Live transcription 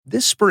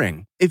This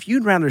spring, if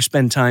you'd rather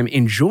spend time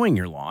enjoying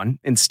your lawn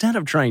instead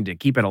of trying to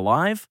keep it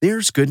alive,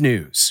 there's good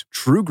news.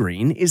 True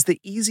Green is the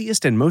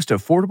easiest and most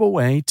affordable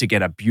way to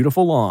get a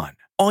beautiful lawn.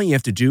 All you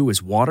have to do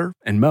is water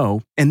and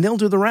mow, and they'll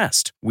do the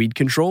rest. Weed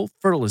control,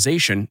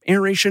 fertilization,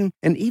 aeration,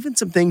 and even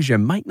some things you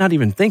might not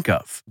even think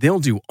of. They'll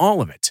do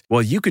all of it,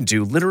 while you can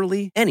do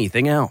literally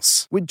anything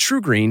else. With True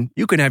Green,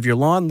 you can have your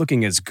lawn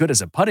looking as good as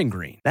a putting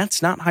green.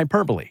 That's not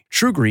hyperbole.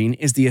 True Green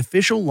is the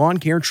official lawn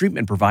care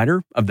treatment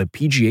provider of the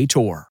PGA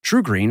Tour.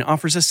 True Green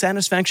offers a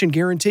satisfaction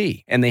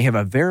guarantee, and they have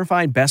a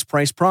verified best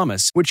price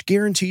promise, which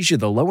guarantees you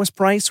the lowest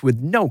price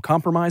with no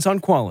compromise on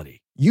quality.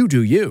 You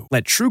do you.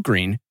 Let True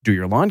Green do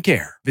your lawn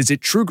care. Visit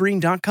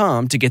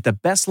truegreen.com to get the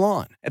best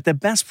lawn at the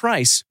best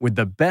price with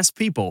the best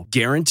people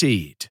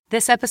guaranteed.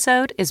 This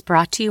episode is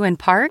brought to you in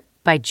part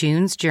by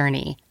June's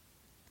Journey.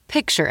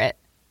 Picture it,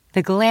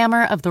 the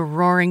glamour of the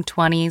roaring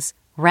 20s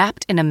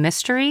wrapped in a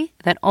mystery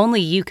that only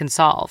you can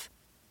solve.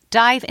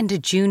 Dive into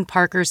June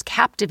Parker's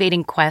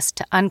captivating quest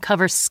to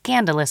uncover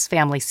scandalous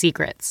family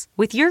secrets.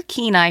 With your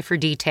keen eye for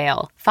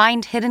detail,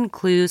 find hidden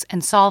clues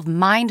and solve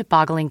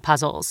mind-boggling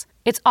puzzles.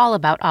 It's all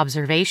about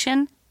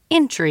observation,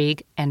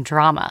 intrigue, and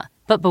drama.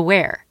 But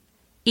beware,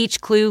 each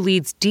clue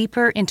leads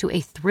deeper into a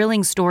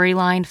thrilling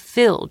storyline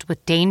filled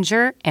with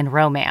danger and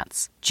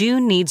romance.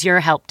 June needs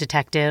your help,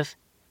 detective.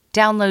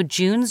 Download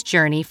June's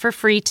Journey for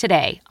free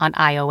today on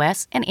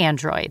iOS and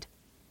Android.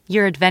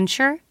 Your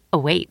adventure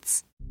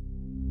awaits.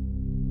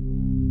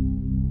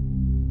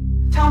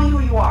 Tell me who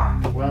you are.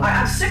 Well,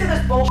 I'm sick of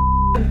this bullshit.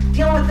 I've been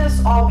dealing with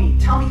this all week.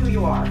 Tell me who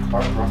you are.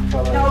 Clark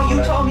Rockefeller. No,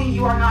 you told me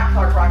you are not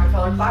Clark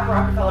Rockefeller. Clark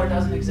Rockefeller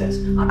doesn't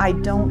exist. I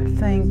don't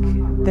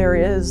think there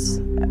is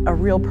a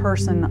real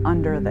person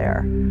under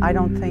there. I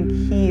don't think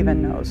he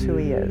even knows who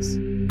he is.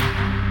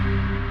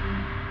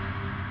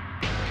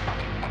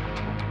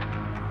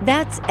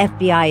 That's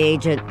FBI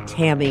agent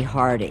Tammy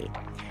Hardy.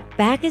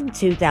 Back in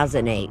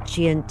 2008,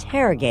 she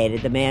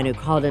interrogated the man who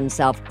called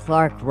himself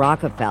Clark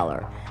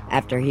Rockefeller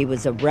after he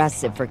was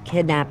arrested for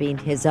kidnapping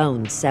his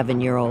own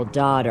 7-year-old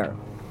daughter.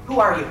 Who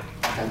are you?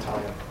 I can't tell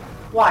you.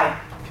 Why?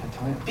 Can't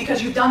tell you.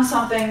 Because you've done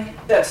something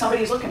that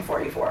somebody's looking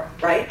for you for,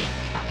 right?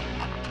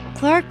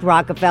 Clark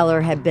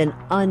Rockefeller had been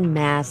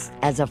unmasked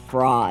as a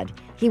fraud.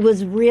 He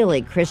was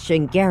really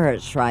Christian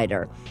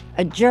Gerritschreider,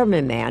 a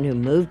German man who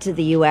moved to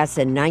the U.S.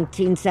 in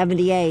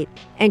 1978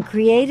 and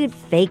created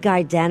fake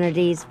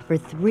identities for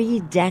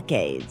 3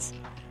 decades.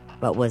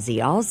 But was he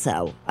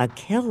also a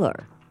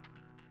killer?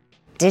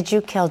 Did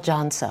you kill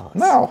John Soas?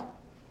 No.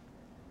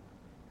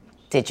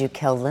 Did you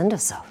kill Linda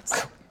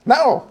Soas?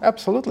 No,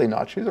 absolutely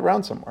not. She's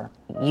around somewhere.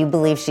 You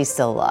believe she's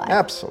still alive?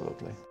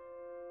 Absolutely.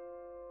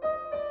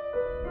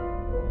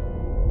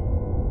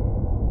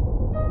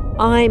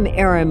 I'm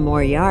Erin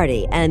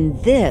Moriarty, and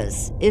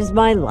this is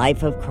My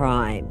Life of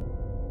Crime.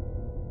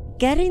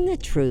 Getting the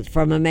truth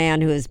from a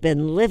man who has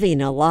been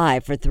living a lie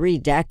for 3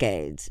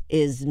 decades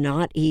is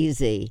not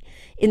easy.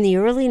 In the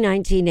early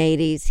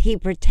 1980s, he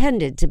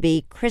pretended to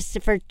be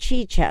Christopher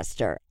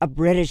Chichester, a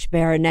British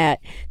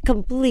baronet,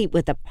 complete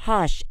with a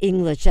posh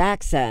English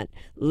accent,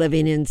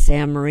 living in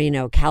San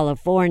Marino,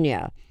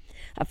 California.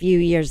 A few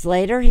years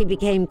later, he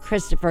became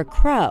Christopher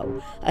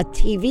Crowe, a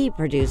TV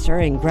producer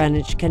in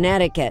Greenwich,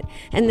 Connecticut.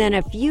 And then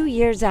a few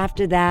years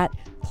after that,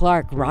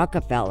 Clark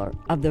Rockefeller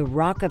of the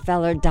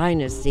Rockefeller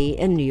dynasty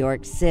in New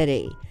York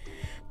City.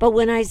 But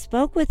when I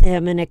spoke with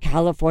him in a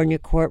California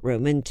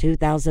courtroom in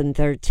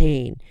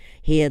 2013,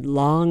 he had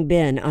long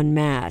been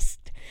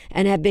unmasked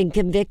and had been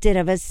convicted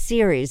of a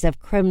series of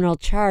criminal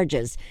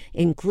charges,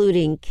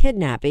 including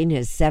kidnapping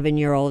his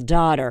 7-year-old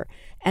daughter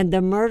and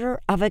the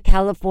murder of a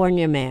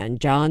California man,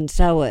 John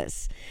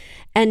Soas.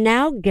 And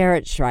now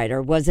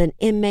Gerritschreider was an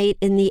inmate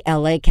in the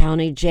LA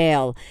County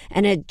Jail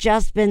and had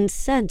just been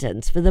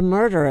sentenced for the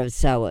murder of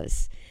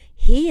Soas.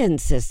 He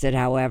insisted,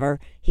 however,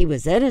 he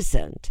was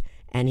innocent,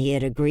 and he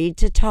had agreed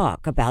to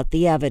talk about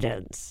the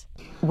evidence.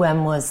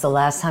 When was the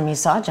last time you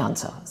saw John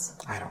Soas?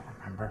 I don't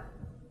remember.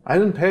 I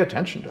didn't pay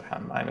attention to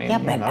him. I mean, Yeah,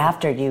 but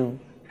after you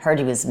heard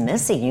he was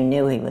missing, you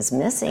knew he was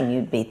missing,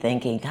 you'd be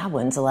thinking, God,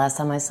 when's the last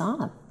time I saw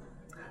him?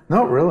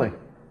 Not really.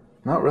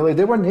 Not really.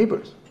 They were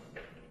neighbors.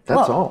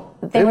 That's all.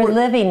 They were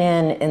living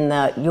in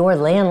your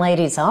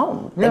landlady's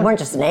home. They Yeah. weren't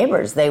just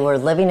neighbors. They were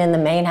living in the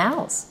main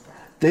house.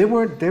 They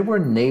were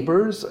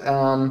neighbors.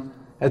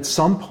 At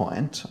some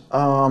point,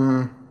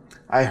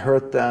 I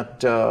heard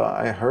that.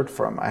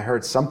 I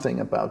heard something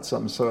about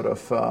some sort of.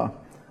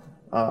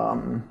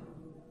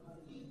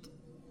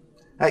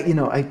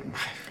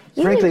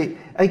 Frankly,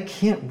 I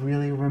can't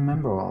really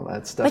remember all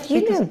that stuff. But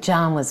you knew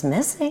John was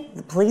missing.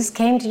 The police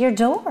came to your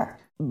door.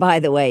 By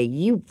the way,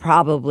 you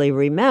probably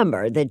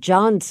remember that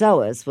John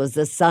Soas was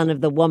the son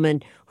of the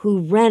woman who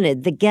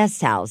rented the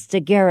guest house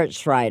to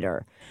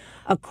Gerritschreider.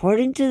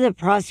 According to the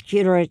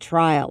prosecutor at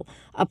trial,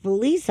 a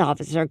police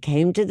officer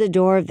came to the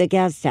door of the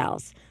guest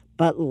house,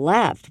 but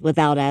left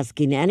without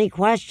asking any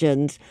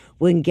questions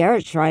when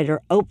Gerritschreider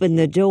opened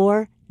the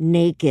door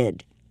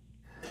naked.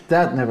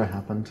 That never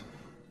happened.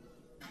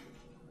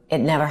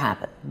 It never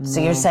happened.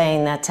 So you're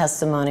saying that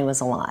testimony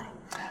was a lie?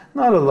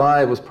 Not a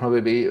lie, it was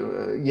probably,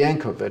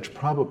 Yankovic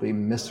probably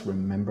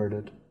misremembered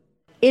it.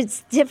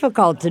 It's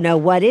difficult to know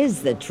what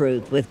is the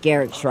truth with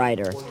Gerrit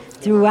Schreider.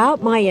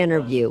 Throughout my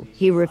interview,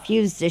 he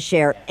refused to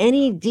share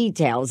any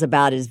details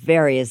about his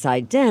various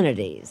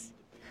identities.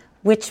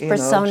 Which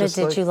persona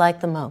did you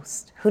like the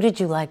most? Who did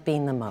you like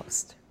being the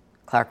most?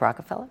 Clark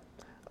Rockefeller?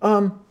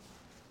 No.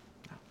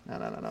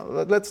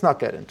 Let's not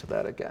get into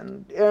that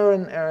again.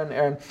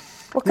 Aaron.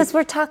 Well, because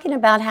we're talking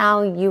about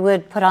how you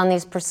would put on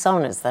these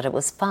personas, that it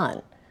was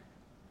fun.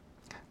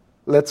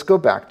 Let's go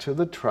back to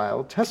the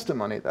trial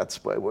testimony.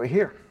 That's why we're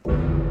here.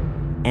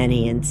 And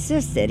he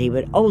insisted he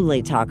would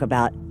only talk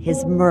about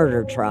his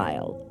murder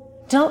trial.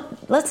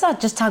 Let's not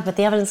just talk about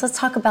the evidence, let's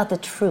talk about the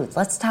truth.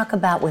 Let's talk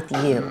about with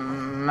you.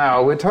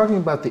 No, we're talking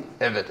about the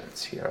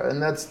evidence here,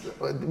 and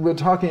we're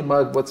talking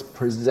about what's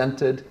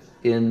presented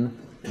in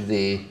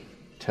the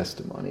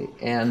testimony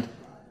and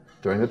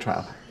during the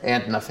trial,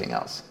 and nothing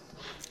else.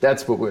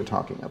 That's what we're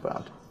talking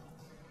about.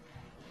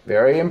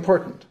 Very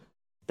important.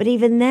 But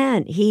even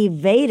then, he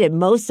evaded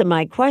most of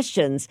my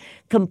questions,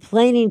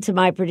 complaining to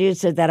my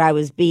producer that I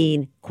was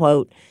being,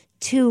 quote,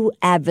 too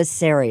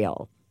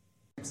adversarial.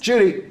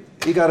 Judy,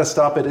 you got to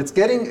stop it. It's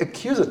getting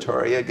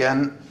accusatory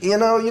again. You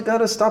got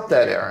to stop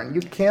that, Aaron.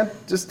 You can't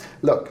just...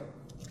 Look,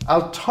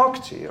 I'll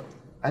talk to you.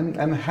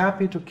 I'm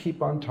happy to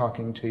keep on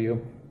talking to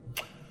you.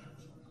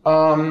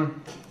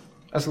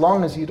 As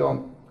long as you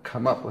don't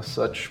come up with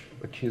such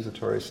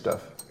accusatory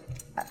stuff.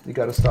 You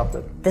got to stop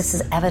it. This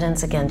is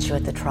evidence against you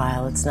at the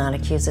trial. It's not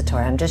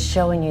accusatory. I'm just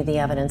showing you the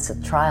evidence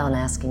at the trial and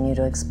asking you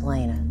to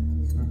explain it.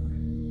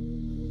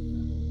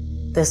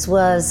 This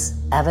was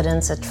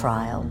evidence at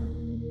trial.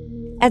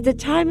 At the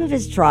time of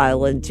his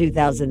trial in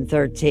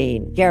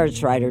 2013, Gerrit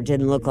Schreider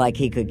didn't look like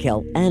he could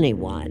kill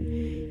anyone.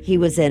 He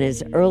was in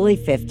his early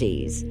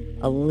 50s,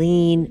 a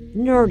lean,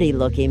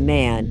 nerdy-looking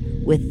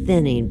man with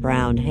thinning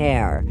brown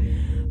hair.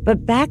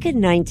 But back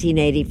in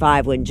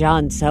 1985, when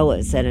John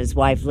Soas and his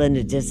wife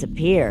Linda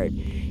disappeared,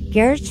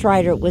 Gerrit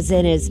Schreider was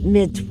in his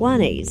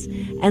mid-20s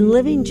and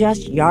living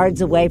just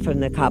yards away from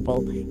the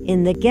couple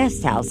in the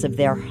guest house of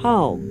their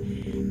home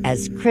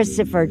as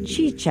Christopher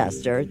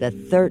Chichester, the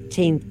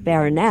 13th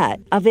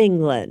Baronet of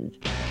England.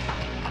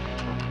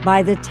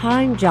 By the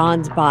time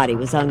John's body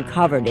was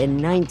uncovered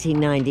in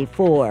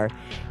 1994,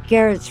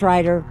 Gerrit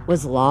Schreider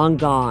was long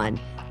gone,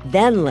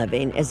 then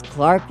living as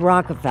Clark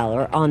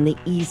Rockefeller on the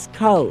East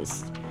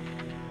Coast.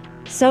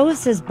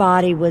 Soas's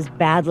body was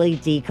badly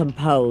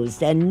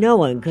decomposed, and no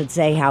one could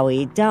say how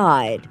he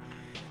died.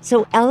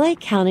 So LA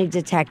County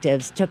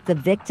detectives took the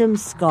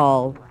victim's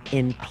skull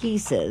in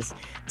pieces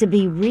to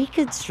be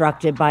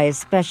reconstructed by a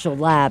special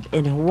lab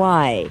in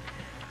Hawaii.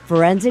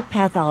 Forensic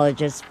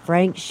pathologist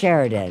Frank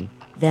Sheridan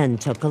then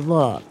took a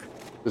look.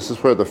 This is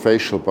where the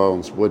facial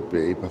bones would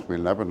be, but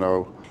we'll never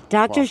know.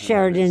 Dr.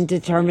 Sheridan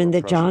determined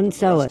that John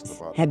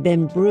Soas had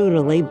been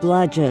brutally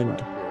bludgeoned.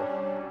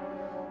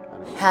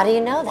 How do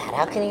you know that?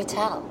 How can you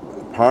tell?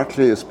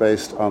 Partly is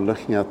based on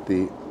looking at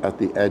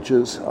the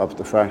edges of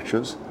the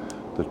fractures,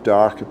 the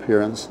dark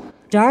appearance.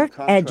 Dark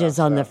edges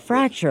on the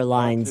fracture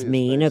lines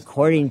mean,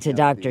 according to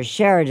Dr.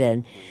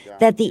 Sheridan,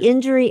 that the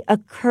injury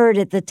occurred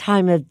at the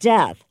time of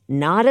death,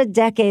 not a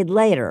decade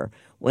later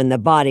when the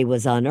body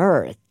was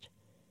unearthed.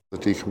 The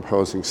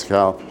decomposing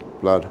scalp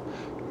blood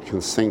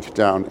can sink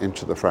down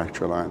into the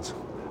fracture lines,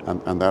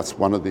 and that's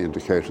one of the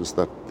indicators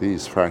that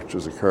these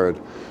fractures occurred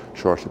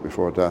shortly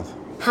before death.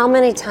 How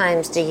many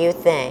times do you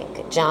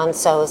think John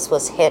Soas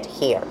was hit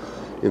here?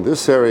 In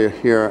this area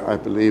here, I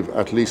believe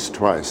at least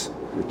twice.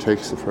 It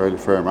takes a fairly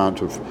fair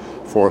amount of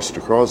force to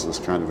cause this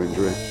kind of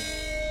injury.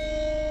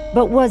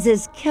 But was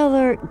his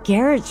killer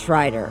Gerrit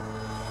Schreider?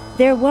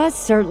 There was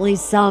certainly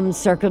some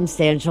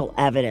circumstantial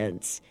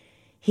evidence.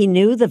 He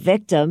knew the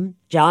victim,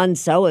 John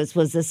Soas,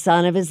 was the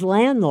son of his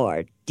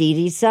landlord, Dee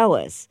Dee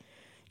Soas.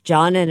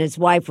 John and his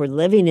wife were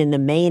living in the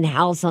main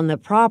house on the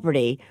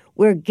property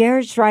where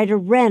Gerrit Schreider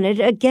rented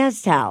a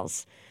guest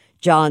house.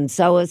 John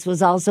Soas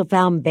was also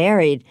found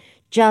buried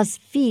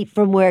just feet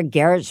from where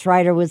Gerrit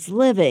Schreider was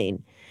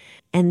living.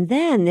 And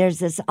then there's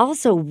this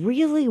also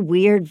really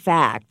weird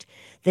fact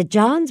that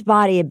John's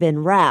body had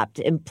been wrapped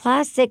in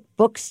plastic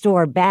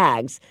bookstore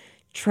bags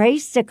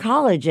traced to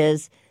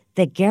colleges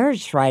that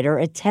Gerrit Schreider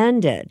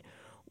attended.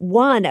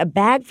 One, a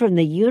bag from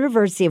the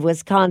University of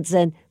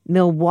Wisconsin,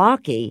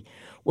 Milwaukee,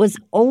 was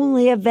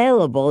only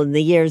available in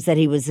the years that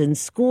he was in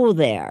school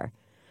there.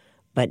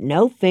 But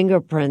no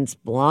fingerprints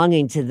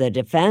belonging to the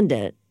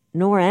defendant,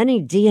 nor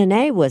any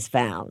DNA was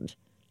found.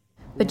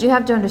 But you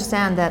have to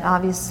understand that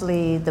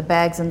obviously the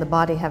bags in the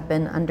body have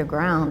been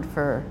underground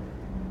for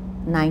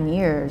 9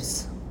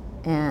 years,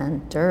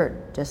 and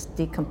dirt just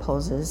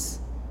decomposes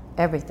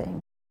everything.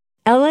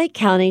 LA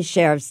County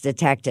Sheriff's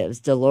detectives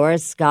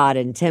Dolores Scott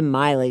and Tim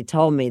Miley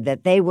told me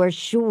that they were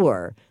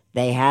sure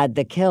they had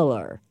the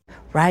killer.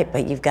 Right,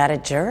 but you've got a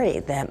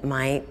jury that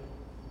might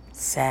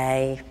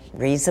say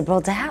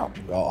reasonable doubt.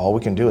 All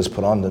we can do is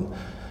put on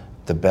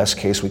the best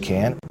case we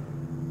can.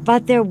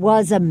 But there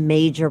was a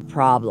major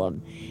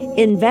problem.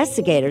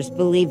 Investigators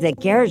believe that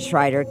Gerrit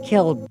Schreider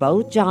killed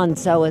both John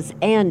Soas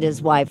and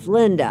his wife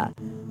Linda.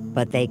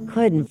 but they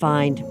couldn't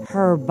find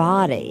her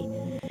body.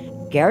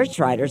 Gerrit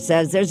Schreider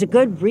says there's a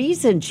good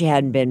reason she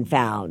hadn't been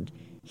found.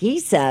 He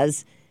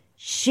says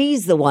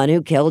she's the one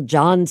who killed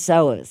John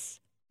Soos.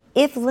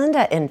 If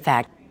Linda, in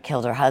fact,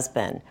 killed her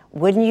husband,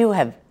 wouldn't you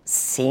have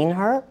seen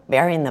her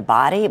burying the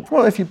body?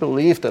 Well, if you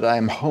believe that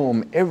I'm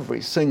home every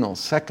single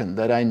second,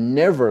 that I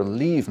never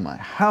leave my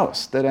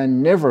house, that I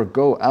never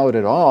go out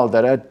at all,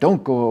 that I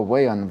don't go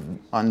away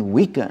on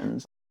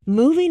weekends.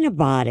 Moving a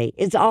body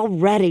is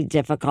already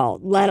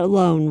difficult, let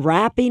alone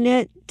wrapping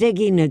it,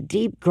 digging a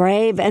deep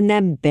grave, and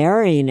then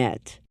burying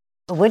it.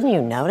 Wouldn't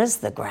you notice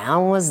the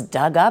ground was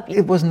dug up?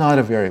 It was not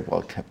a very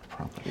well-kept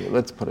property,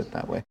 let's put it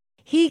that way.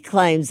 He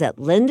claims that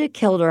Linda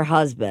killed her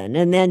husband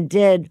and then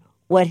did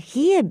what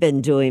he had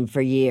been doing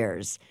for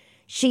years.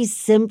 She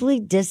simply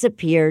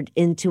disappeared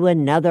into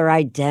another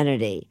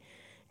identity,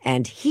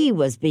 and he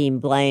was being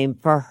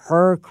blamed for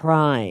her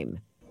crime.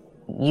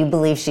 You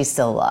believe she's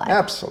still alive?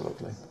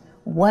 Absolutely.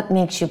 What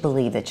makes you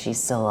believe that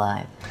she's still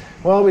alive?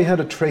 Well, we had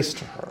a trace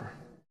to her.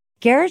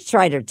 Gerrit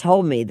Schreider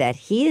told me that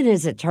he and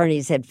his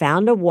attorneys had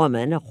found a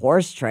woman, a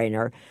horse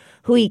trainer,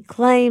 who he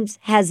claims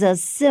has a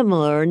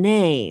similar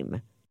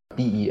name.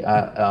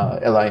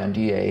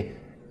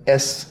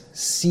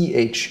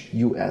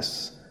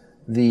 Belinda-Schus.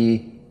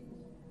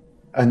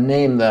 A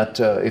name that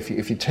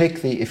if you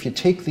take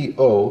the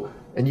O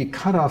and you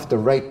cut off the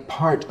right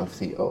part of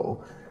the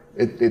O,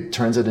 it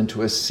turns it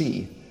into a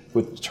C,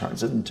 which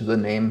turns it into the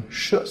name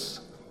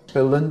Schus.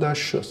 Belinda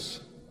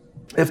Schus.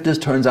 If this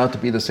turns out to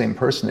be the same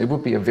person, it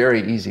would be a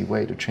very easy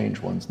way to change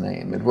one's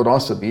name. It would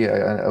also be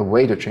a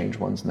way to change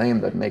one's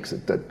name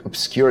that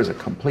obscures it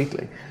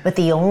completely. But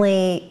the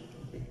only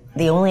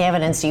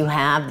evidence you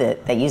have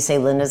that you say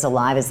Linda's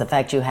alive is the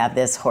fact you have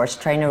this horse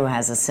trainer who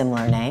has a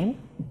similar name?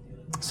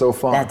 So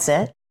far. That's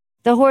it?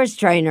 The horse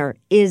trainer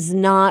is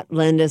not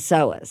Linda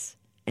Soos,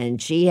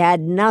 and she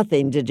had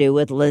nothing to do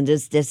with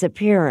Linda's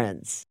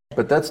disappearance.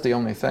 But that's the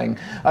only thing.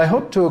 I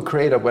hope to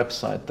create a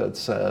website that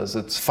says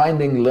it's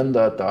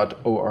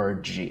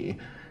findinglinda.org,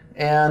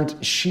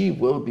 and she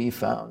will be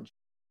found.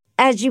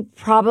 As you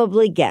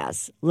probably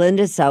guess,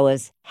 Linda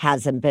Soos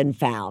hasn't been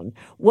found.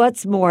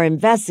 What's more,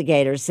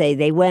 investigators say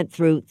they went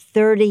through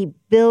 30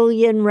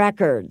 billion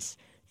records.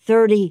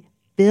 30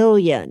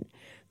 billion.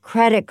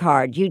 Credit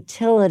card,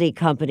 utility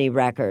company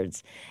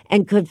records,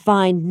 and could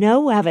find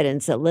no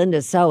evidence that Linda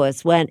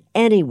Soos went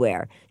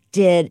anywhere,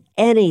 did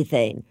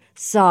anything,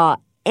 saw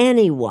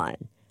anyone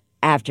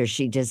after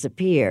she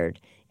disappeared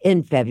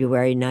in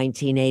February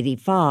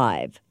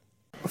 1985.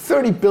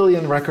 30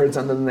 billion records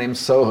under the name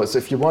Soos.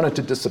 If you wanted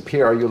to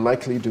disappear, are you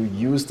likely to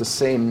use the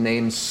same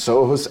name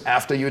Soos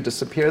after you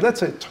disappear?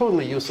 That's a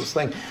totally useless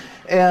thing.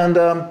 And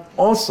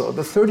also,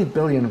 the 30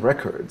 billion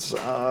records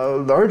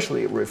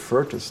largely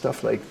refer to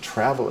stuff like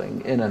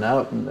traveling in and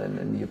out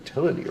and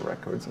utility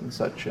records and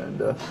such.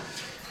 And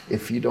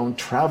if you don't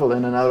travel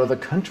in and out of the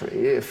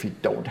country, if you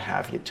don't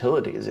have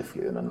utilities, if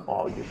you're in an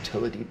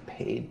all-utility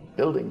paid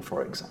building,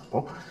 for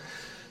example,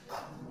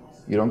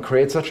 you don't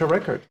create such a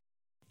record.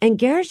 And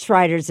Gerrit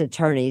Schreider's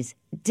attorneys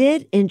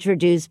did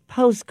introduce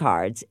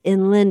postcards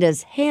in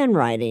Linda's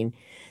handwriting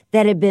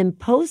that had been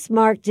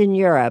postmarked in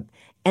Europe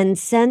and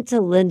sent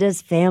to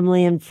Linda's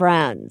family and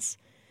friends.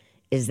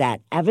 Is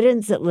that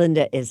evidence that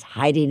Linda is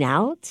hiding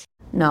out?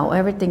 No,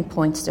 everything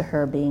points to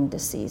her being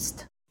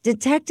deceased.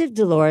 Detective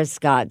Dolores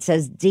Scott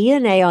says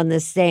DNA on the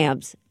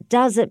stamps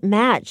doesn't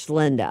match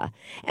Linda.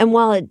 And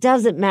while it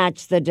doesn't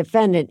match the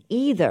defendant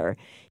either,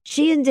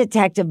 she and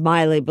Detective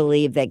Miley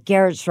believe that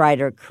Gerrit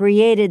Schreider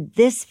created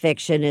this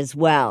fiction as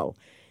well.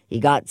 He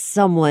got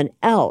someone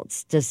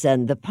else to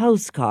send the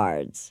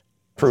postcards.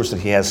 Proves that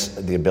he has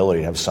the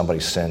ability to have somebody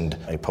send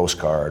a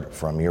postcard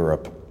from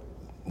Europe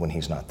when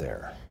he's not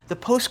there. The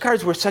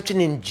postcards were such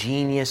an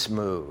ingenious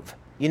move.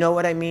 You know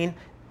what I mean?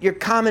 Your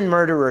common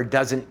murderer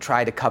doesn't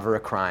try to cover a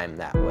crime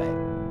that way.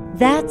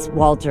 That's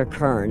Walter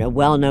Kern, a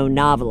well-known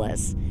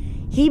novelist.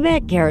 He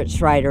met Gerrit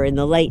Schreider in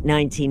the late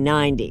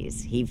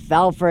 1990s. He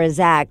fell for his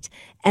act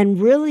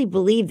and really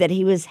believed that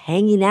he was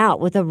hanging out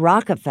with a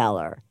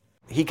Rockefeller.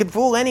 He could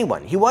fool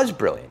anyone. He was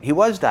brilliant. He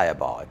was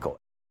diabolical.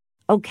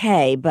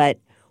 Okay, but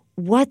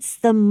what's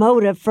the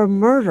motive for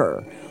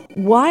murder?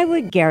 Why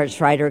would Gerrit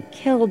Schreider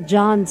kill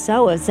John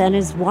Soos and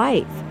his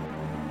wife?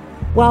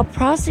 While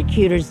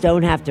prosecutors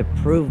don't have to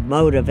prove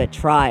motive at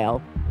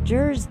trial,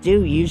 jurors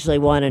do usually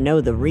want to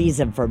know the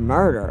reason for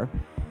murder.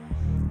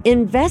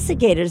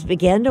 Investigators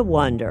began to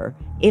wonder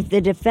if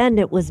the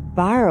defendant was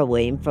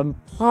borrowing from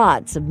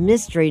plots of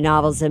mystery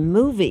novels and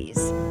movies.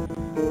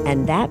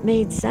 And that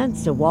made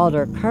sense to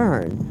Walter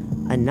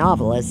Kern, a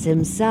novelist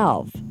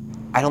himself.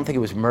 I don't think it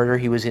was murder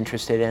he was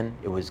interested in.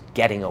 It was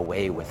getting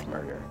away with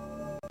murder.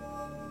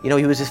 You know,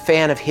 he was a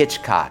fan of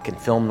Hitchcock and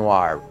film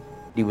noir.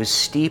 He was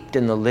steeped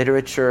in the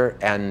literature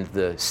and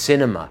the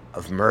cinema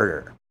of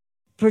murder.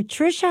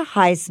 Patricia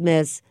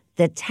Highsmith's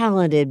The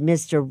Talented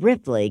Mr.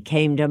 Ripley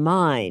came to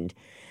mind.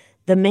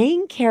 The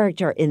main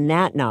character in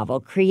that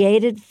novel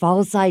created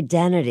false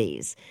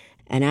identities,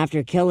 and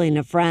after killing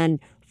a friend,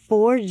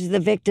 forged the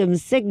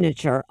victim's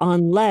signature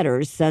on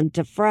letters sent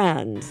to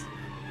friends.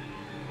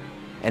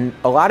 And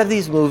a lot of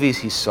these movies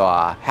he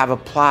saw have a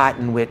plot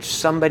in which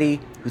somebody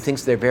who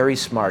thinks they're very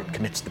smart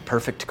commits the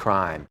perfect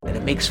crime. And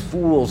it makes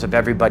fools of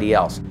everybody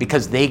else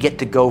because they get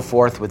to go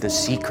forth with a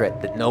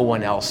secret that no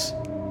one else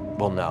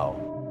will know.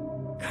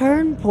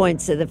 Kern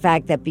points to the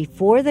fact that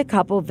before the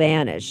couple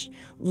vanished,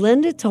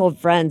 Linda told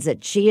friends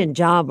that she and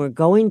John were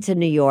going to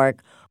New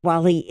York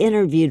while he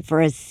interviewed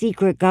for a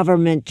secret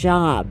government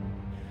job.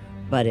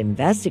 But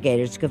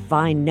investigators could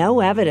find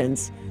no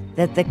evidence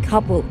that the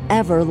couple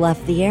ever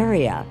left the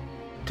area.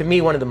 To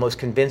me, one of the most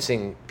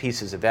convincing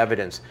pieces of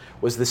evidence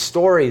was the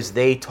stories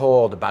they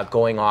told about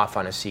going off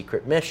on a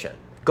secret mission.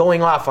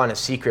 Going off on a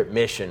secret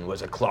mission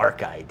was a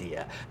Clark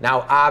idea.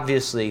 Now,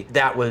 obviously,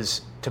 that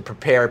was to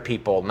prepare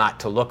people not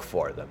to look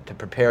for them, to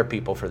prepare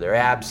people for their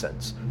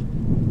absence.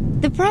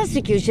 The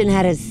prosecution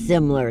had a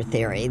similar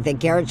theory that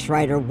Garrett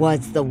Schreider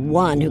was the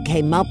one who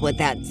came up with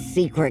that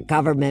secret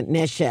government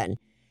mission.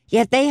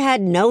 Yet they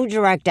had no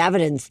direct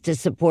evidence to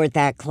support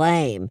that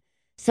claim.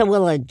 So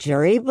will a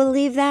jury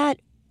believe that?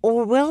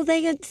 Or will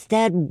they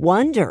instead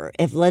wonder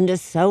if Linda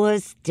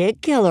Soas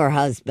did kill her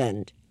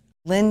husband?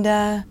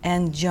 Linda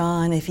and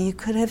John, if you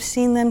could have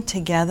seen them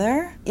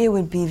together, it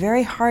would be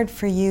very hard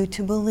for you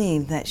to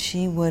believe that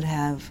she would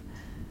have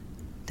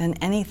done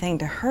anything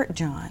to hurt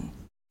John.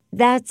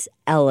 That's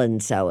Ellen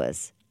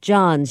Soas,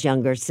 John's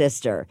younger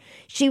sister.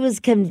 She was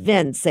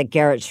convinced that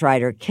Garrett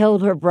Schreider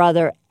killed her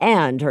brother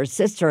and her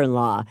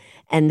sister-in-law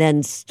and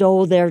then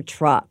stole their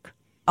truck.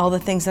 All the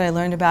things that I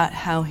learned about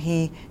how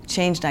he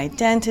changed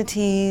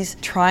identities,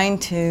 trying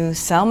to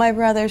sell my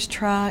brother's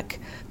truck,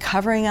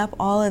 covering up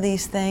all of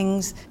these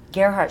things.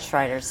 Gerhard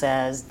Schreider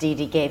says Dee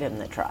Dee gave him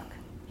the truck.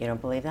 You don't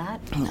believe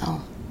that?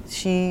 No.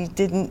 She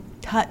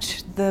didn't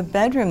touch the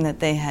bedroom that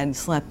they had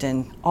slept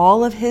in.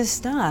 All of his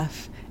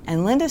stuff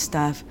and Linda's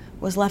stuff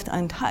was left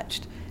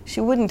untouched. She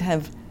wouldn't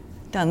have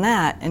done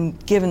that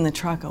and given the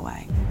truck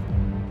away.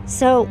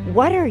 So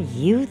what are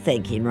you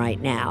thinking right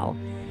now?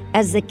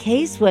 As the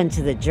case went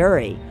to the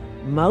jury,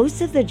 most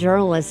of the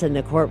journalists in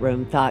the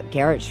courtroom thought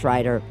Garrett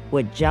Schreider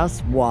would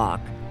just walk.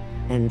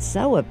 And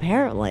so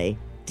apparently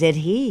did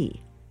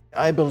he.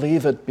 I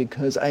believe it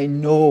because I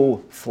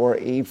know for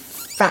a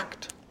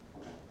fact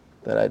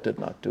that I did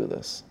not do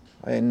this.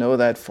 I know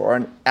that for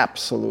an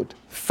absolute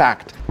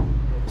fact.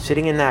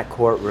 Sitting in that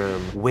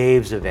courtroom,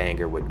 waves of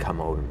anger would come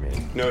over me.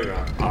 No, Your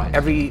Honor.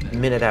 Every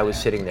minute I was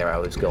sitting there, I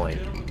was going,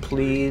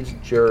 please,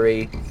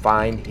 jury,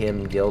 find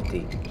him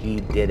guilty. He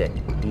did it.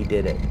 He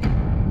did it.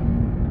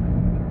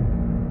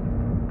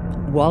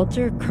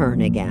 Walter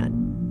Kern again.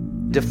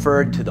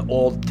 Deferred to the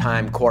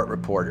old-time court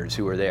reporters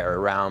who were there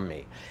around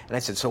me. And I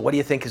said, so what do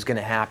you think is going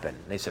to happen?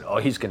 And they said, oh,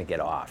 he's going to get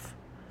off.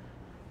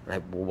 And I,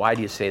 well, why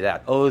do you say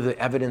that? Oh, the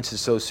evidence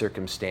is so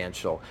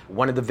circumstantial.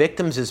 One of the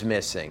victims is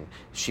missing.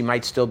 She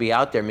might still be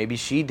out there. Maybe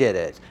she did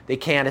it. They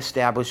can't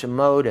establish a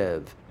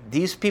motive.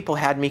 These people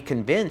had me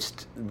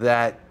convinced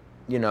that,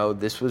 you know,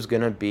 this was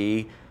going to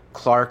be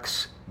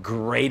Clark's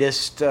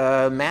greatest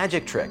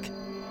magic trick.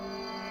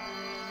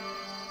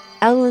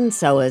 Ellen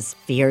Soas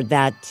feared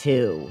that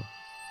too.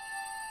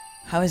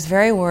 I was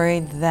very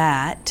worried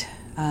that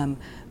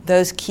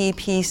those key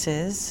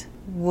pieces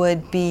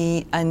would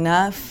be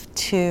enough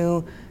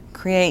to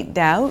create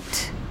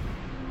doubt.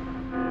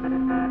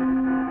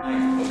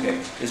 Okay,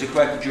 is it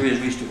correct the jury has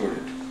reached a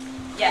verdict?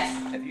 Yes.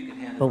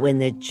 But when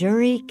the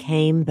jury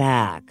came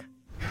back,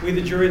 we,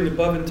 the jury, in the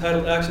above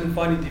entitled action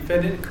finding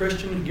defendant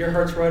Christian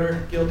Gerhard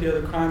Schreider guilty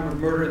of the crime of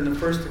murder in the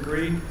first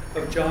degree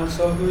of John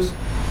Sohus.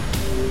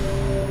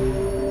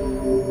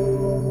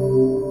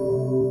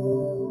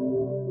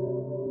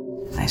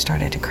 I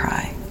started to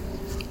cry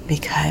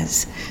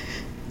because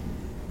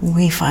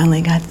we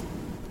finally got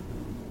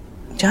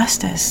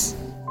justice.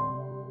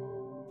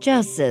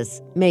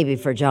 Justice, maybe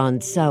for John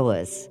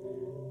Soas,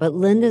 but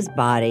Linda's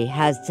body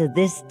has to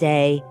this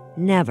day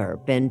never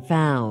been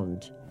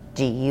found.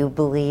 Do you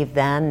believe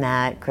then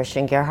that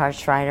Christian Gerhard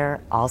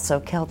Schreider also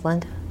killed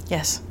Linda?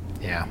 Yes.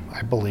 Yeah,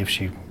 I believe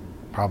she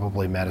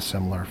probably met a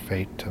similar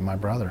fate to my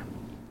brother.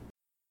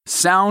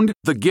 Sound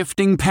the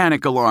gifting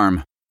panic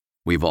alarm.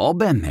 We've all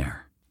been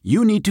there.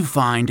 You need to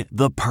find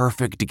the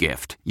perfect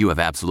gift. You have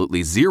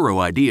absolutely zero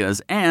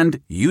ideas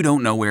and you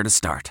don't know where to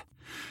start.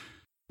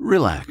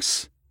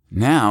 Relax.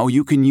 Now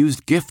you can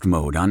use gift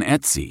mode on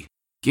Etsy.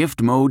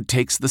 Gift mode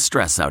takes the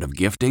stress out of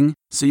gifting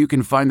so you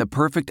can find the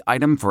perfect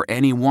item for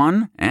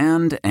anyone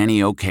and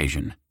any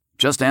occasion.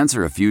 Just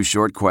answer a few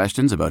short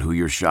questions about who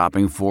you're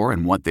shopping for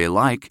and what they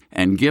like,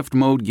 and gift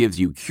mode gives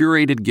you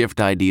curated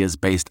gift ideas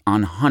based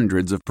on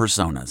hundreds of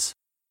personas.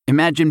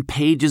 Imagine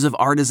pages of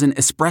artisan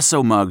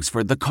espresso mugs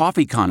for the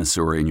coffee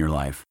connoisseur in your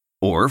life.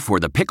 Or for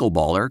the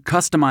pickleballer,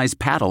 customized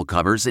paddle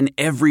covers in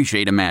every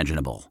shade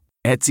imaginable.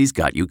 Etsy's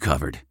got you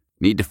covered.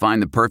 Need to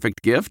find the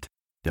perfect gift?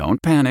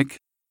 Don't panic.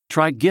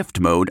 Try gift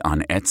mode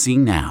on Etsy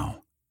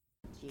now.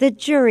 The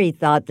jury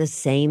thought the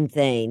same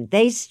thing.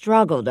 They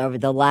struggled over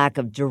the lack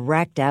of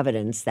direct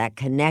evidence that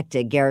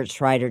connected Garrett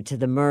Schreider to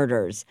the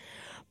murders.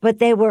 But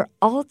they were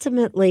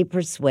ultimately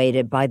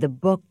persuaded by the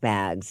book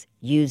bags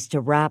used to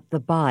wrap the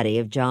body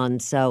of John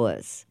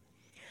Soas.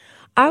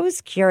 I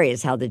was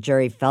curious how the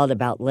jury felt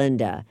about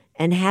Linda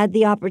and had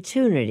the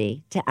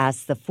opportunity to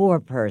ask the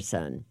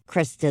foreperson,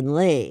 Kristen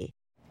Lee.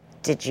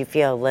 Did you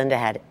feel Linda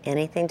had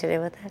anything to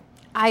do with it?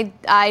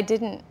 I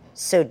didn't.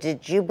 So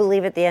did you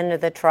believe at the end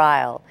of the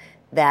trial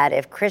that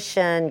if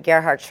Christian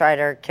Gerhard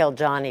Schreider killed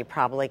John, he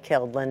probably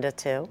killed Linda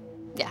too?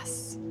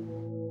 Yes.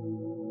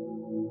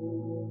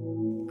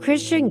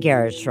 Christian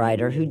Gerhard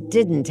Schreider, who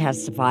didn't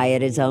testify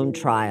at his own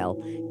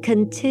trial,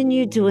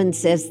 continued to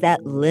insist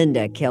that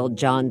Linda killed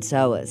John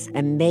Soas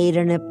and made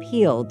an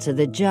appeal to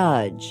the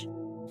judge.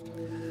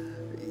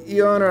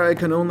 Your Honor, I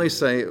can only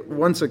say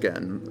once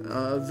again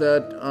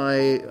that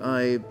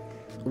I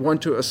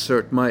want to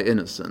assert my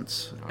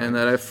innocence and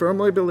that I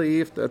firmly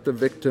believe that the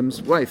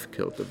victim's wife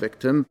killed the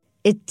victim.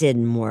 It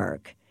didn't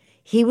work.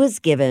 He was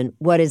given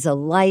what is a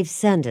life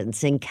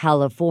sentence in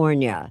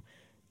California,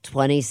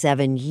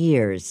 27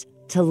 years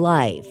to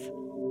life.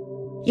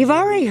 You've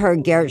already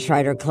heard Gerhard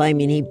Schreider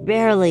claiming he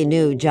barely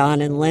knew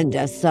John and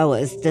Linda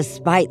Soas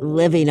despite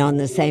living on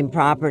the same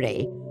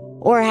property,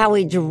 or how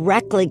he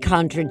directly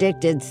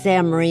contradicted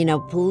San Marino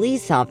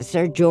police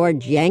officer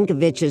George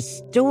Yankovic's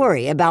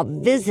story about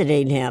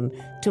visiting him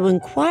to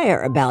inquire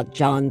about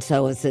John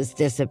Soas'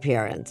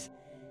 disappearance.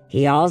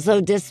 He also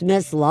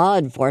dismissed law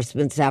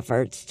enforcement's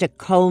efforts to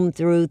comb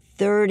through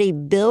 30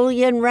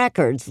 billion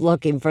records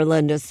looking for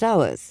Linda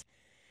Soas.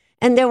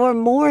 And there were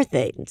more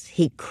things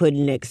he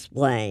couldn't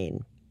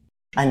explain.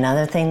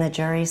 Another thing the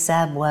jury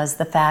said was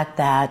the fact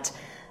that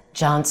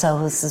John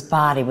Soas'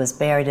 body was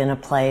buried in a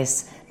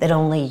place that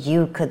only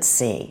you could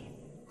see.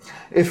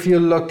 If you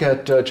look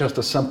at just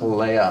a simple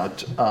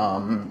layout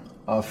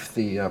of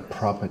the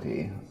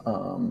property,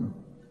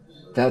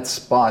 that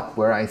spot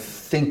where I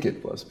think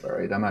it was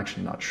buried, I'm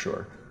actually not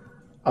sure,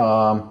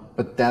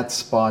 but that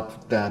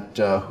spot that,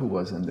 who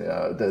was in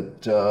there,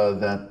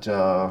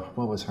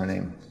 what was her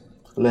name?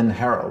 Lynn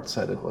Harold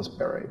said it was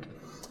buried.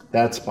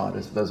 That spot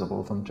is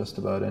visible from just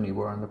about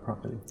anywhere on the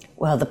property.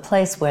 Well, the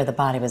place where the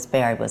body was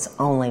buried was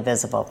only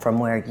visible from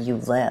where you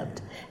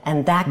lived,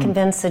 and that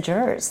convinced the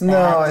jurors that...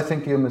 No, I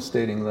think you're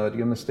misstating that.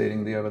 You're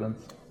misstating the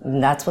evidence.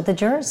 That's what the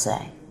jurors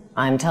say.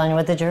 I'm telling you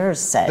what the jurors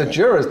said. The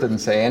jurors didn't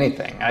say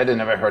anything. I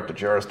never heard the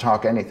jurors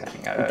talk anything,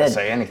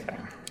 say anything.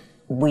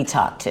 We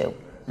talked to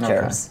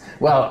jurors. Okay.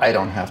 Well, I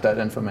don't have that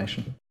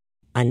information.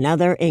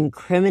 Another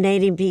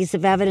incriminating piece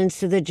of evidence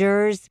to the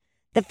jurors,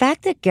 the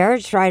fact that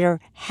Gerhard Schreider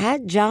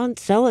had John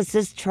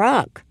Soas'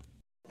 truck.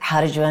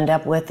 How did you end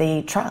up with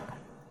the truck?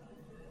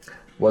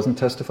 Wasn't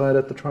testified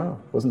at the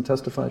trial. Wasn't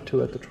testified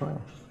to at the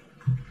trial.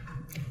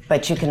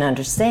 But you can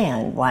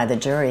understand why the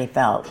jury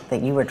felt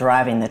that you were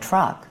driving the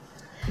truck.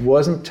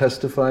 Wasn't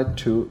testified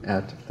to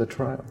at the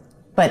trial.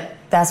 But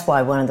that's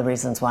why one of the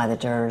reasons why the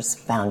jurors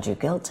found you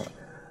guilty.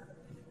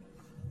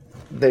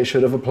 They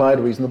should have applied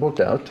reasonable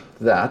doubt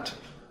that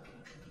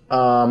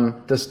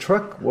this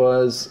truck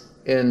was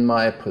in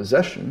my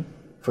possession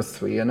for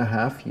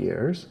 3.5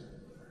 years,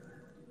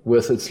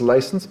 with its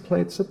license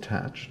plates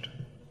attached,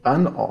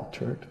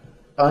 unaltered,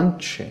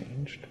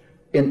 unchanged,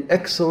 in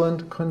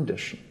excellent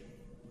condition.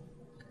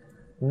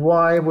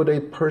 Why would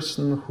a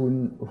person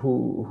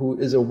who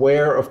is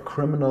aware of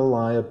criminal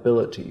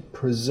liability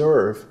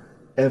preserve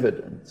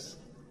evidence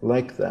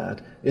like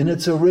that in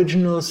its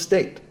original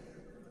state,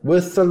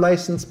 with the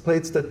license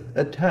plates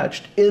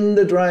attached in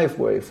the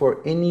driveway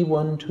for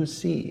anyone to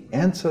see?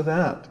 Answer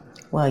that.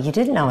 Well, you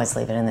didn't always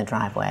leave it in the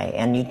driveway,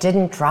 and you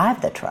didn't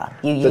drive the truck.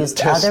 You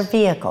used other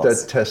vehicles.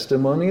 The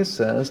testimony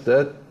says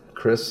that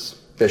Chris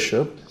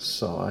Bishop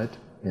saw it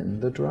in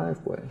the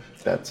driveway.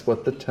 That's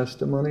what the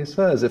testimony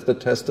says. If the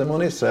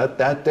testimony said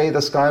that day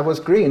the sky was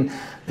green,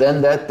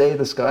 then that day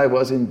the sky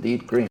was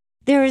indeed green.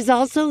 There is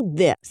also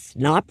this,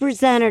 not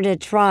presented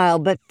at trial,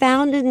 but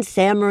found in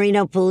San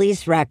Marino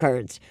police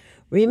records.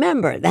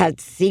 Remember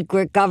that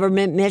secret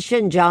government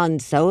mission John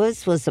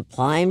Soas was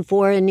applying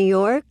for in New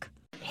York?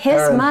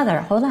 His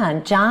mother, hold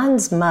on,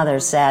 John's mother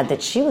said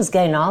that she was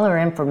getting all her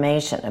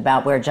information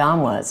about where John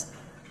was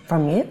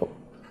from you.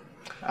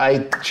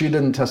 She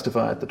didn't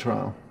testify at the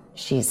trial.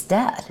 She's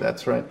dead.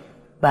 That's right.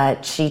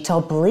 But she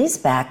told police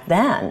back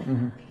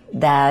then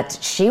that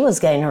she was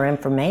getting her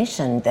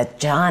information that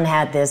John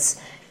had this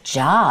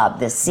job,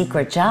 this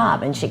secret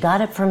job, and she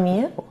got it from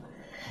you.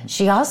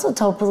 She also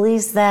told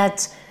police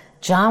that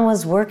John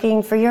was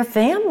working for your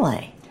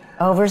family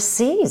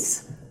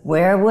overseas.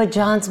 Where would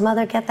John's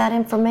mother get that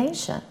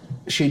information?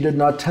 She did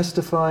not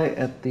testify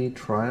at the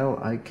trial.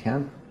 I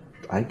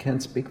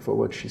can't speak for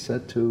what she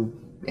said to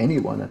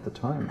anyone at the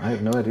time. I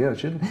have no idea.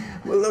 She didn't.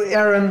 Well,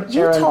 Aaron,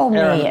 you told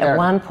me at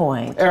one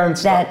point. Aaron,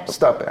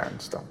 stop, Aaron,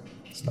 stop.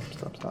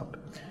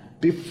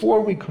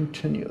 Before we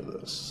continue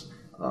this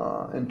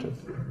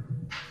interview,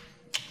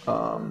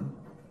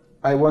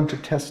 I want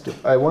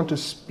to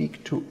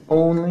speak to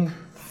only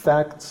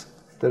facts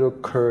that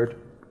occurred,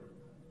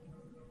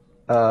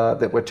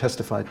 that were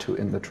testified to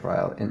in the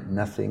trial, and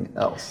nothing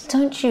else.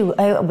 Don't you?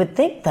 I would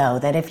think, though,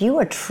 that if you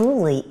were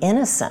truly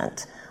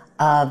innocent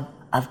of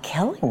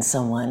killing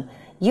someone,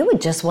 you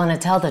would just want to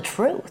tell the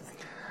truth.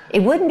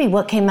 It wouldn't be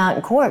what came out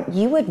in court.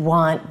 You would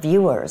want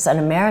viewers and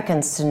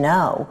Americans to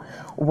know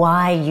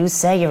why you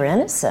say you're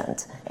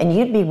innocent, and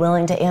you'd be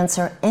willing to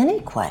answer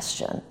any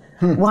question.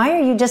 Why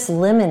are you just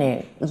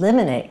limiting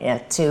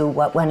it to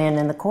what went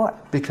in the court?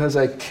 Because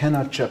I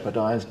cannot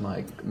jeopardize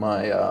my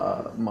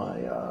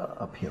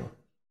appeal.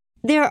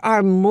 There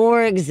are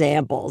more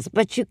examples,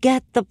 but you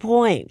get the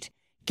point.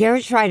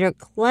 Gerrit Schreider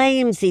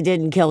claims he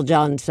didn't kill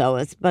John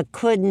Soos, but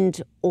couldn't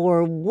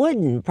or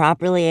wouldn't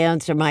properly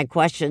answer my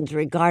questions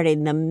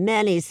regarding the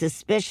many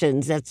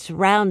suspicions that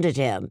surrounded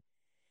him.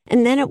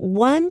 And then at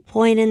one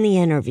point in the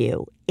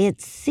interview,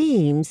 it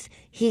seems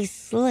he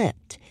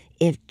slipped,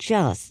 if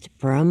just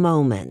for a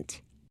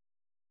moment.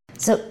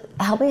 So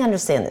help me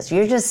understand this.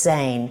 You're just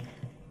saying,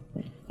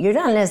 you're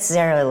not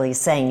necessarily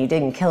saying you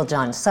didn't kill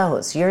John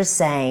Soos. You're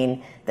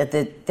saying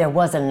that there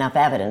wasn't enough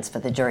evidence for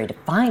the jury to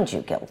find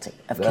you guilty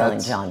of killing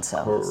John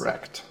Soos.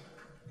 Correct.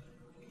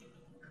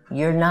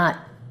 You're not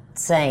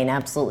saying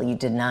absolutely you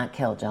did not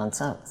kill John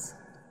Soos.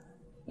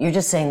 You're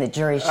just saying the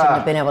jury shouldn't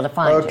have been able to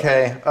find you.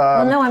 Okay.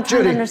 Well, no, I'm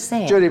trying to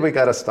understand. Judy, we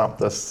got to stop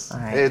this. All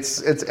right.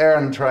 It's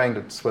Aaron trying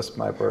to twist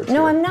my words.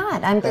 No, here. I'm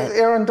not.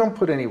 Aaron, don't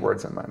put any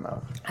words in my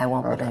mouth. I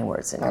won't put any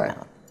words in your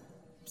mouth.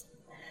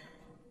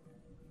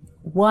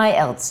 Why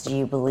else do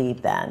you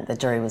believe then the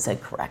jury was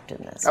incorrect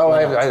in this? Oh,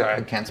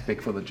 I can't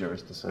speak for the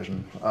jury's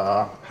decision.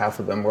 Half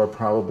of them were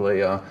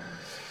probably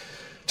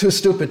too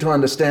stupid to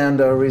understand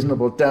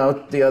reasonable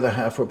doubt. The other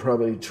half were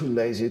probably too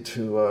lazy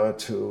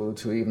to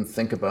even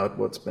think about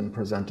what's been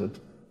presented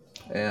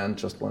and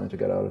just wanted to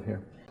get out of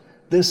here.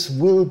 This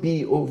will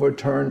be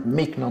overturned.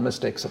 Make no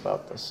mistakes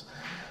about this.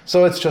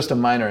 So it's just a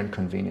minor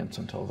inconvenience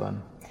until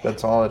then.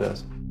 That's all it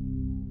is.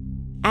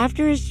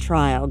 After his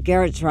trial,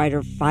 Gerrit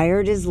Schreider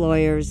fired his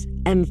lawyers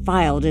and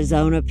filed his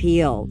own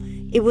appeal.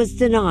 It was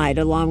denied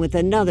along with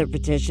another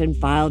petition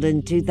filed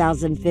in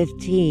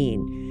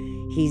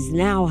 2015. He's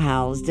now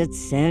housed at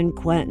San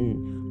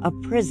Quentin, a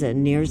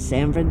prison near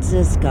San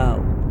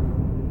Francisco.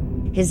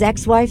 His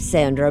ex-wife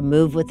Sandra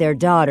moved with their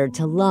daughter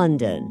to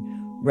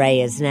London.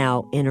 Ray is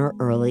now in her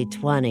early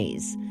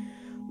 20s.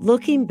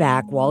 Looking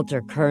back,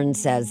 Walter Kern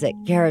says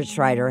that Gerrit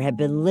Schreider had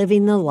been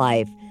living the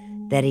life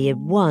that he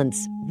had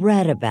once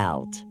read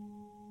about.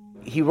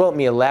 He wrote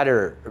me a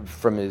letter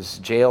from his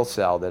jail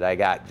cell that I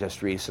got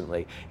just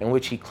recently, in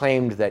which he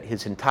claimed that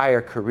his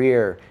entire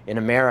career in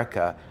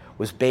America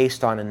was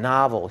based on a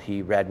novel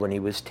he read when he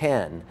was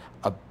 10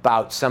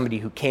 about somebody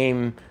who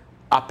came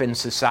up in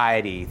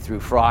society through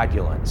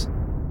fraudulence.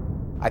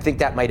 I think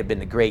that might have been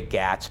The Great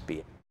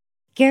Gatsby.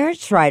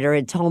 Gerrit Schreider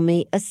had told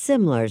me a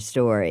similar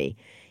story.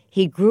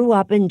 He grew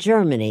up in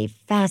Germany,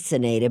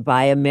 fascinated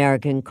by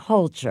American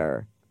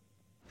culture.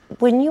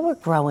 When you were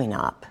growing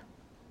up,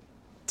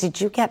 did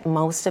you get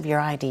most of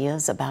your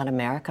ideas about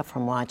America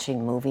from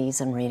watching movies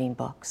and reading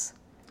books?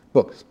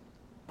 Books.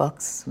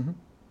 Books? Mm-hmm.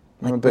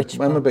 Like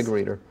I'm a big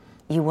reader.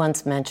 You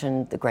once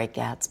mentioned The Great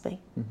Gatsby.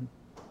 Mm-hmm.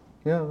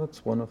 Yeah,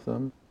 that's one of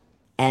them.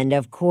 And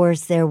of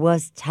course, there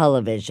was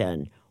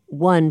television,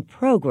 one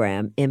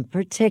program in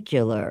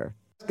particular.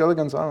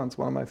 Gilligan's Island's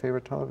one of my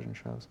favorite television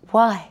shows.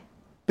 Why?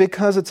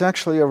 Because it's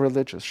actually a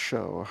religious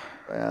show,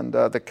 and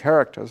the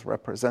characters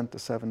represent the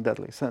 7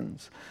 deadly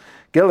sins.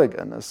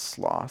 Gilligan is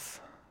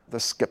sloth, the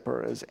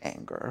skipper is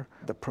anger,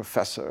 the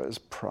professor is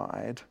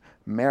pride,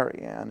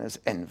 Marianne is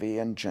envy,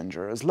 and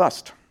Ginger is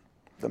lust.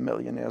 The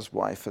millionaire's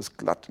wife is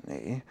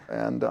gluttony,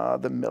 and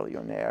the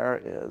millionaire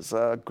is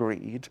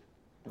greed.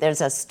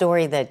 There's a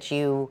story that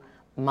you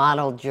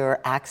modeled your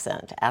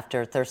accent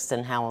after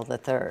Thurston Howell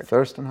III.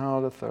 Thurston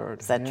Howell III.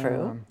 Is that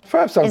true?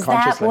 Perhaps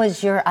unconsciously. Is that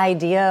was your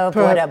idea of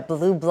what a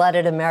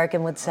blue-blooded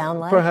American would sound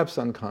like? Perhaps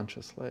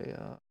unconsciously,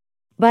 yeah.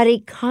 But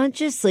he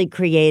consciously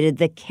created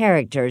the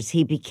characters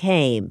he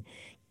became,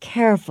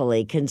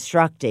 carefully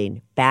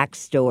constructing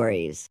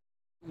backstories.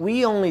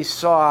 We only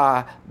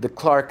saw the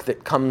Clark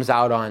that comes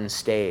out on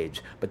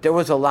stage, but there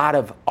was a lot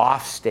of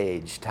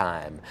off-stage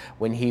time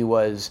when he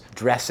was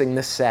dressing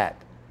the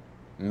set,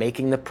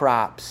 making the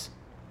props,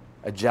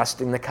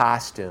 adjusting the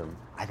costume.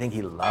 I think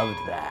he loved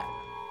that.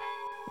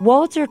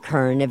 Walter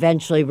Kern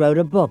eventually wrote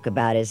a book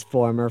about his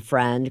former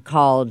friend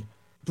called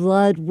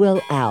Blood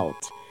Will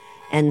Out,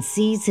 and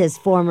sees his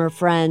former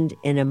friend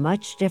in a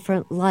much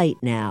different light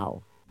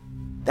now.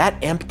 That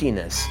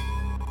emptiness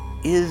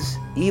is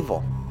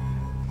evil.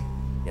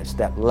 It's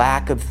that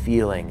lack of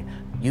feeling,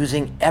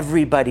 using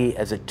everybody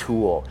as a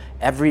tool,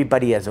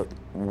 everybody as a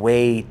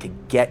way to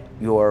get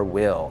your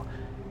will,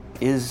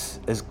 is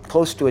as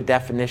close to a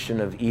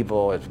definition of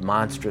evil, as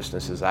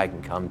monstrousness as I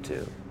can come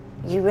to.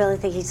 You really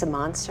think he's a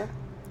monster?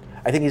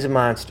 I think he's a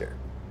monster.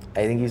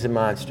 I think he's a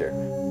monster.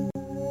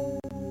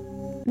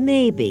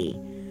 Maybe.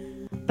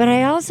 But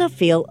I also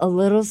feel a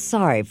little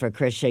sorry for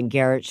Christian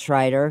Gerrit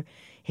Schreider.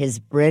 His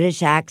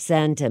British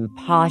accent and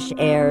posh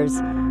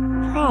airs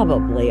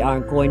probably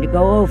aren't going to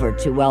go over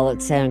too well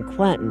at San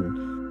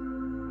Quentin.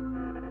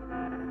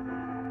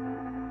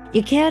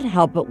 You can't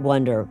help but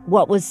wonder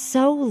what was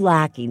so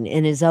lacking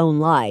in his own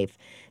life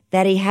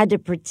that he had to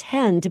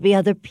pretend to be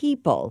other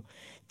people.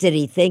 Did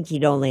he think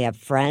he'd only have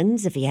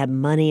friends if he had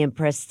money and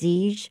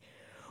prestige?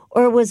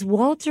 Or was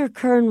Walter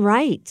Kern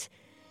right?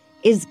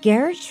 Is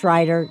Garrett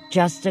Schreider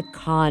just a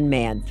con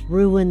man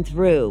through and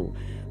through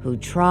who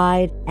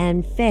tried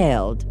and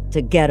failed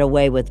to get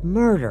away with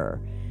murder?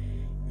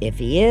 If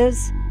he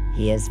is,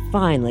 he has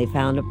finally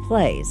found a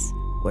place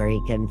where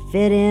he can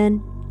fit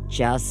in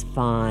just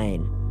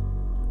fine.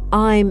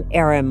 I'm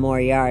Erin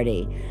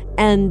Moriarty,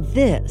 and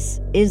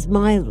this is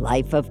My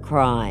Life of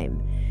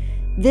Crime.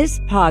 This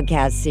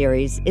podcast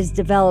series is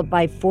developed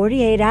by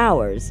 48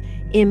 Hours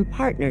in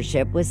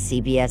partnership with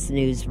CBS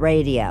News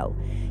Radio.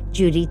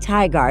 Judy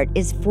Tygart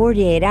is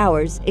 48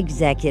 Hours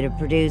executive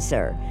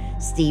producer.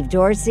 Steve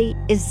Dorsey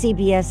is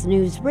CBS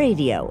News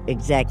Radio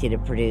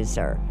executive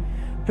producer.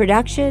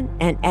 Production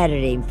and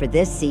editing for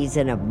this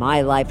season of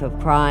My Life of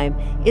Crime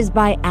is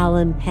by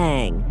Alan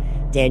Pang.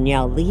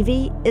 Danielle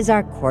Levy is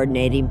our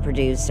coordinating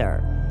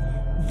producer.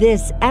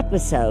 This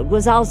episode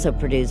was also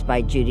produced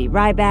by Judy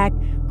Ryback,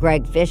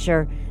 Greg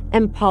Fisher,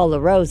 and Paula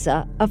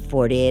Rosa of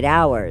 48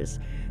 Hours.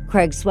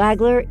 Craig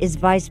Swagler is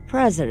Vice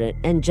President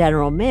and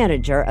General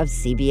Manager of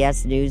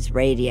CBS News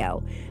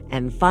Radio.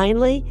 And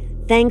finally,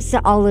 thanks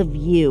to all of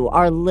you,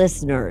 our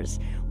listeners.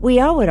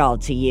 We owe it all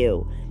to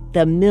you,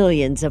 the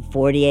millions of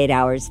 48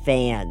 Hours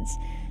fans.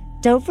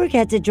 Don't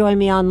forget to join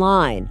me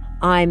online.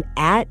 I'm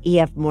at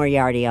EF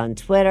Moriarty on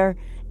Twitter,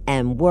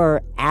 and we're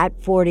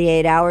at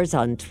 48 Hours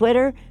on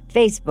Twitter,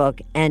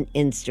 Facebook, and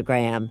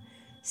Instagram.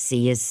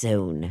 See you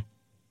soon.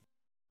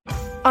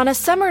 On a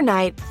summer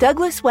night,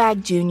 Douglas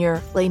Wag Jr.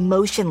 lay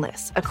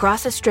motionless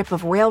across a strip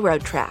of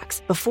railroad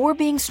tracks before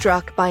being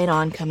struck by an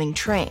oncoming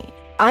train.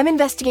 I'm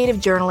investigative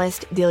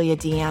journalist Delia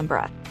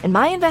D'Ambra, and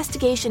my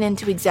investigation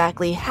into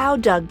exactly how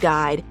Doug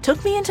died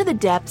took me into the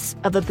depths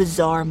of a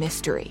bizarre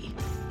mystery.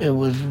 It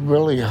was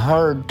really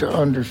hard to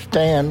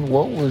understand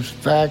what was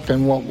fact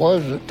and what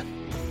wasn't.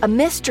 A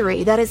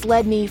mystery that has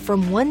led me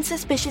from one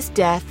suspicious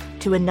death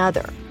to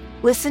another.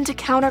 Listen to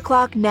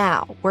Counterclock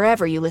now,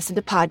 wherever you listen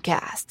to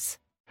podcasts.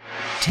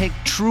 Take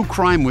true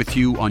crime with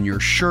you on your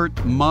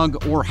shirt,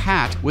 mug, or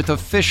hat with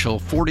official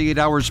 48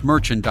 Hours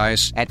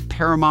merchandise at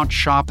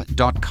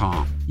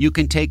ParamountShop.com. You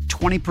can take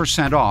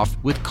 20% off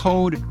with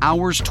code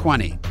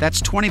HOURS20.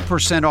 That's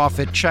 20% off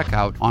at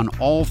checkout on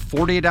all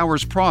 48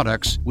 Hours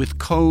products with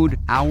code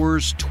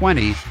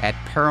HOURS20 at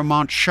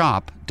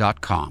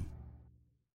ParamountShop.com.